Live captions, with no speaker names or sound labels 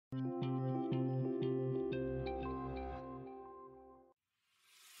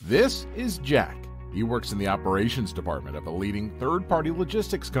This is Jack. He works in the operations department of a leading third-party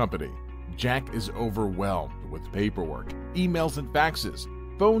logistics company. Jack is overwhelmed with paperwork, emails and faxes,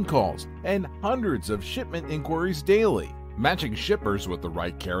 phone calls, and hundreds of shipment inquiries daily. Matching shippers with the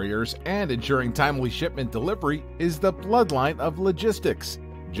right carriers and ensuring timely shipment delivery is the bloodline of logistics.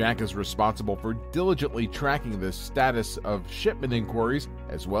 Jack is responsible for diligently tracking the status of shipment inquiries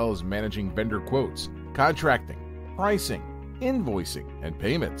as well as managing vendor quotes, contracting, pricing, invoicing, and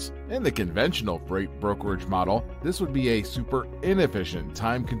payments. In the conventional freight brokerage model, this would be a super inefficient,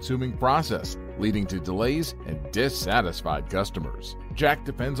 time-consuming process, leading to delays and dissatisfied customers. Jack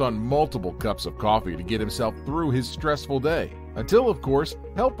depends on multiple cups of coffee to get himself through his stressful day, until, of course,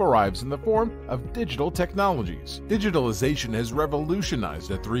 help arrives in the form of digital technologies. Digitalization has revolutionized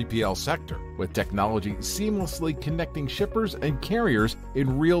the 3PL sector, with technology seamlessly connecting shippers and carriers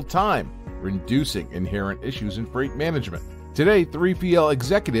in real time, reducing inherent issues in freight management. Today, 3PL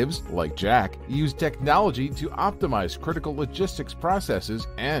executives, like Jack, use technology to optimize critical logistics processes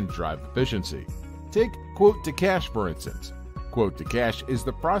and drive efficiency. Take quote-to-cash, for instance. Quote-to-cash is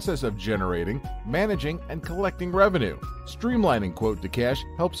the process of generating, managing, and collecting revenue. Streamlining quote-to-cash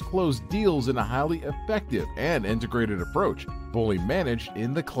helps close deals in a highly effective and integrated approach, fully managed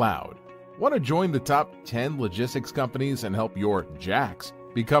in the cloud. Want to join the top 10 logistics companies and help your Jacks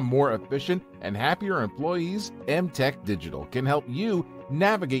become more efficient and happier employees? Emtec Digital can help you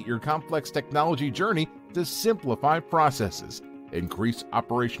navigate your complex technology journey to simplify processes, increase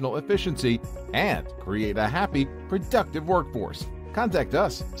operational efficiency, and create a happy, productive workforce. Contact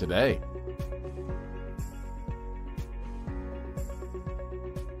us today.